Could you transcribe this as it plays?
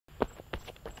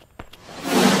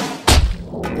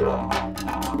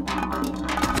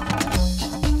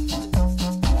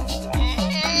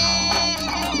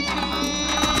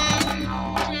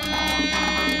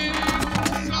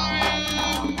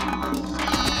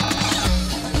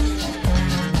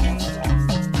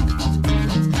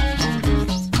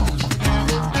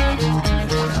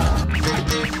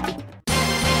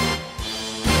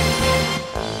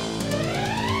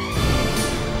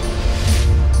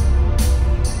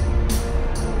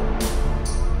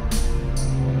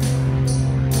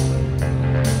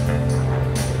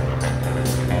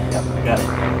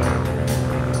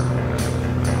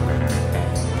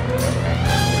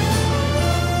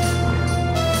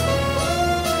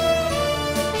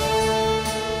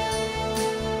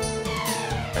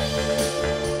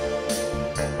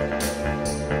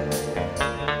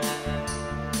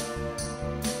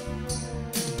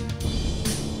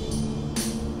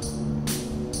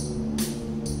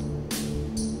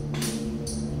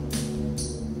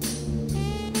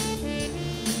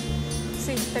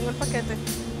Sí, tengo el paquete.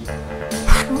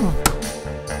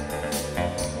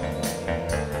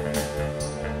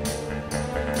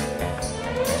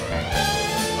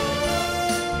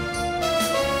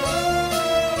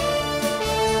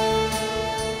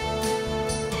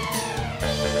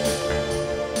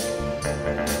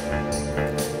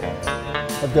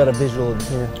 I've got a visual in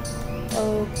here.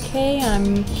 Okay,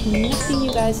 I'm connecting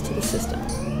you guys to the system.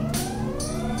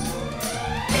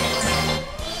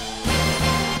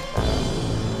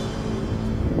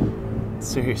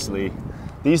 Seriously,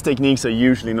 these techniques are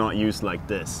usually not used like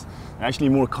this. They're actually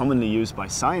more commonly used by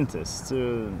scientists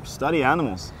to study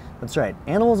animals. That's right.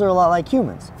 Animals are a lot like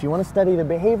humans. If you want to study their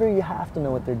behavior, you have to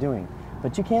know what they're doing.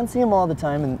 But you can't see them all the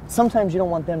time, and sometimes you don't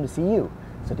want them to see you.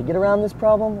 So to get around this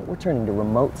problem, we're turning to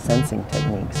remote sensing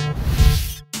techniques.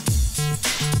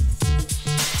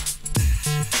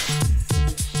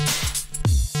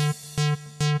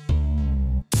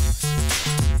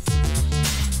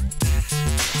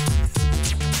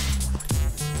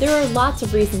 There are lots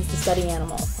of reasons to study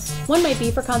animals. One might be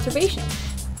for conservation.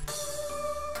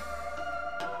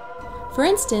 For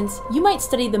instance, you might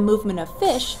study the movement of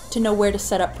fish to know where to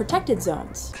set up protected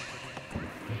zones.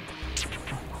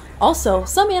 Also,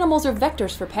 some animals are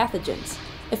vectors for pathogens.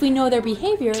 If we know their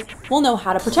behavior, we'll know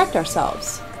how to protect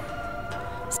ourselves.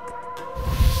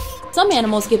 Some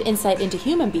animals give insight into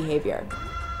human behavior.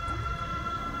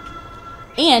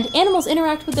 And animals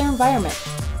interact with their environment.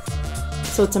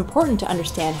 So it's important to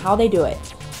understand how they do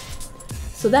it.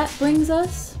 So that brings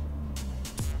us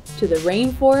to the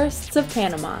rainforests of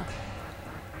Panama.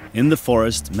 In the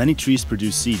forest, many trees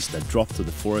produce seeds that drop to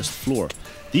the forest floor.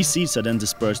 These seeds are then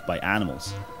dispersed by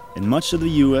animals. In much of the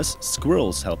US,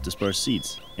 squirrels help disperse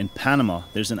seeds. In Panama,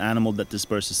 there's an animal that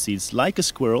disperses seeds like a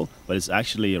squirrel, but it's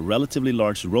actually a relatively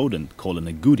large rodent called an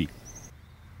agouti.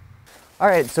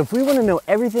 Alright, so if we want to know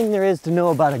everything there is to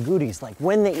know about agoutis, like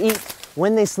when they eat,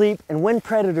 when they sleep, and when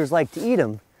predators like to eat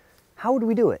them, how would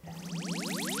we do it?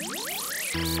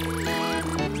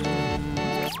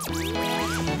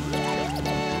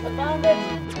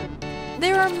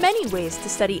 There are many ways to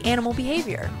study animal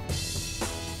behavior.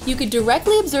 You could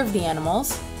directly observe the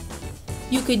animals.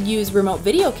 You could use remote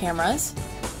video cameras.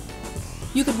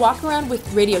 You could walk around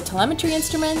with radio telemetry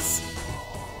instruments.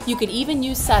 You could even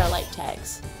use satellite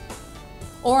tags.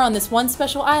 Or on this one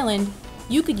special island,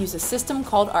 you could use a system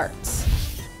called ARTS.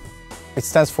 It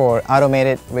stands for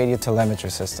Automated Radio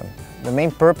Telemetry System. The main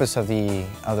purpose of the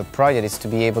project is to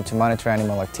be able to monitor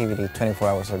animal activity 24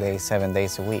 hours a day, 7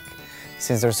 days a week.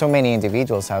 Since there's so many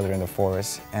individuals out there in the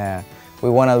forest, we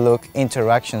want to look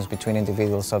interactions between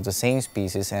individuals of the same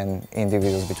species and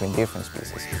individuals between different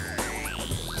species.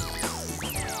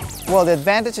 Well, the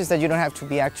advantage is that you don't have to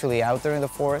be actually out there in the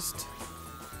forest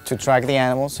to track the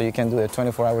animals, so you can do it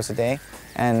 24 hours a day.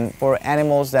 And for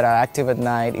animals that are active at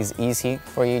night, it's easy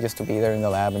for you just to be there in the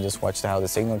lab and just watch how the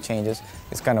signal changes.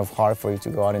 It's kind of hard for you to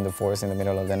go out in the forest in the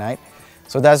middle of the night.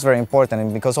 So that's very important,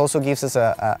 and because also gives us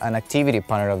an activity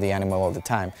pattern of the animal all the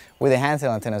time. With the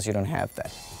handheld antennas, you don't have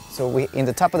that. So in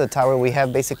the top of the tower, we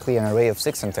have basically an array of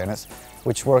 6 antennas,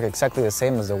 which work exactly the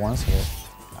same as the ones here.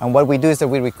 And what we do is that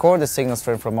we record the signal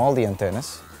strength from all the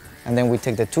antennas, and then we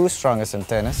take the 2 strongest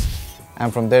antennas,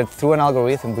 and from there, through an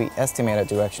algorithm, we estimate a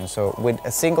direction. So with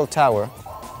a single tower,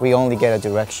 we only get a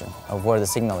direction of where the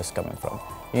signal is coming from.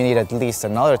 You need at least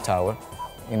another tower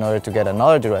in order to get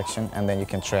another direction, and then you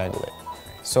can triangulate.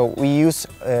 So we use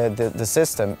the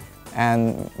system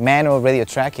and manual radio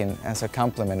tracking as a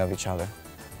complement of each other.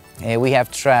 We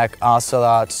have tracked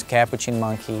ocelots, capuchin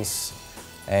monkeys,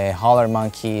 holler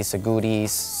monkeys, agoutis,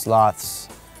 sloths,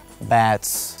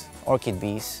 bats, orchid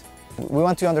bees. We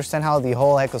want to understand how the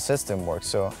whole ecosystem works.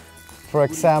 So For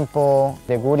example,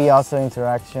 the agouti-ocelot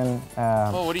interaction.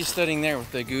 Oh, what are you studying there with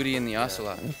the agouti and the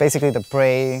ocelot? Basically the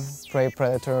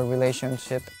prey-predator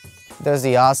relationship. There's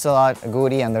the ocelot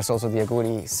agouti and there's also the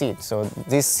agouti seed. So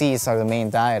these seeds are the main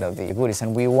diet of the agoutis,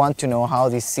 and we want to know how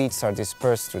these seeds are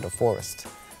dispersed through the forest.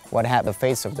 What the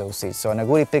fates of those seeds. So an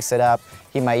agouti picks it up,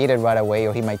 he might eat it right away,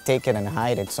 or he might take it and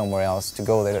hide it somewhere else to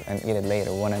go there and eat it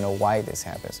later. We want to know why this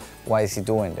happens. Why is he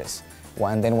doing this?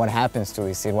 And then what happens to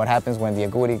his seed? What happens when the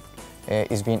agouti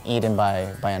is being eaten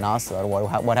by an ocelot?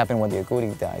 What happened when the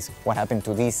agouti dies? What happened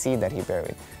to this seed that he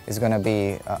buried? Is it going to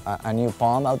be a new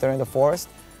palm out there in the forest,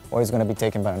 or is it going to be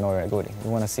taken by another agouti?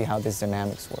 We want to see how this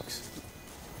dynamics works.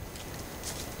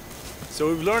 So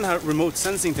we've learned how remote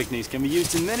sensing techniques can be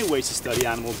used in many ways to study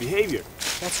animal behavior.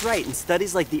 That's right, and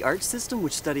studies like the ARCH system,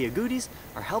 which study agoutis,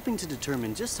 are helping to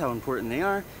determine just how important they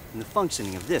are in the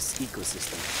functioning of this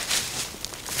ecosystem.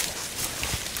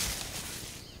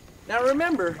 Now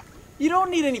remember, you don't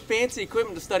need any fancy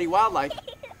equipment to study wildlife.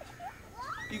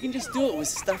 You can just do it with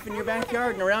stuff in your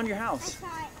backyard and around your house.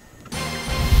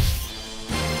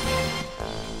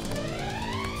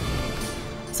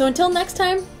 So until next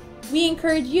time, we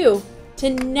encourage you to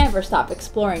never stop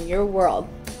exploring your world.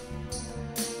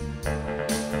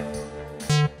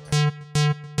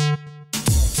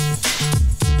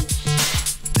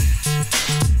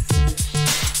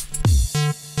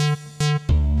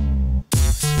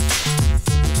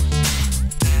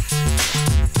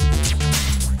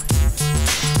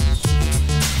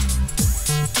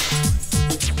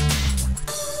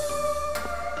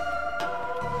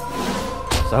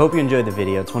 So I hope you enjoyed the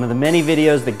video. It's one of the many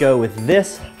videos that go with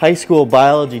this high school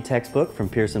biology textbook from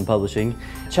Pearson Publishing.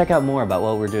 Check out more about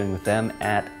what we're doing with them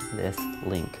at this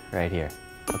link right here.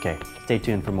 Okay, stay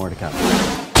tuned for more to come.